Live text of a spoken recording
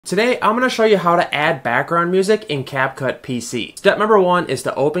Today, I'm going to show you how to add background music in CapCut PC. Step number 1 is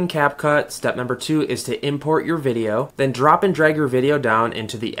to open CapCut. Step number 2 is to import your video. Then drop and drag your video down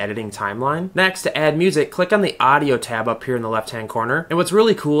into the editing timeline. Next, to add music, click on the audio tab up here in the left-hand corner. And what's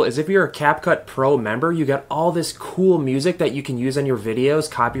really cool is if you're a CapCut Pro member, you got all this cool music that you can use on your videos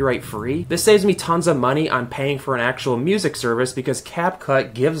copyright free. This saves me tons of money on paying for an actual music service because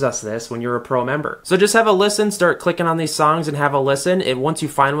CapCut gives us this when you're a Pro member. So just have a listen, start clicking on these songs and have a listen. And once you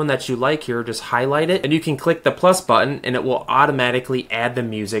find one that you like here, just highlight it and you can click the plus button and it will automatically add the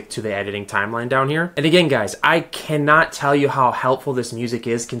music to the editing timeline down here. And again guys, I cannot tell you how helpful this music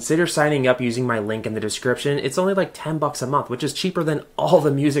is. Consider signing up using my link in the description. It's only like 10 bucks a month, which is cheaper than all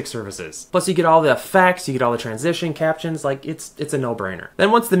the music services. Plus you get all the effects, you get all the transition captions, like it's a no-brainer.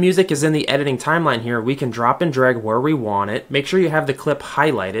 Then once the music is in the editing timeline here, we can drop and drag where we want it. Make sure you have the clip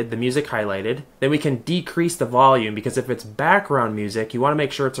highlighted, the music highlighted. Then we can decrease the volume because if it's background music, you want to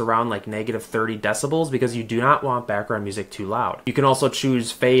make sure it's around like negative 30 decibels because you do not want background music too loud. You can also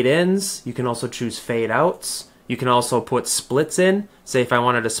choose fade ins, you can also choose fade outs, you can also put splits in. Say if I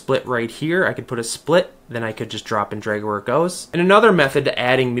wanted a split right here, I could put a split, then I could just drop and drag where it goes. And another method to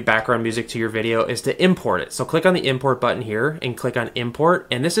adding background music to your video is to import it. So click on the import button here and click on import.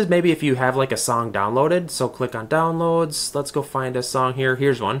 And this is maybe if you have like a song downloaded. So click on downloads. Let's go find a song here.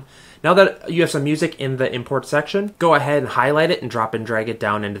 Here's one. Now that you have some music in the import section, go ahead and highlight it and drop and drag it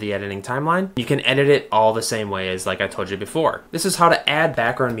down into the editing timeline. You can edit it all the same way as like I told you before. This is how to add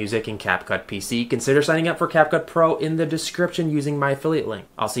background music in CapCut PC. Consider signing up for CapCut Pro in the description using my affiliate link.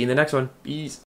 I'll see you in the next one. Peace.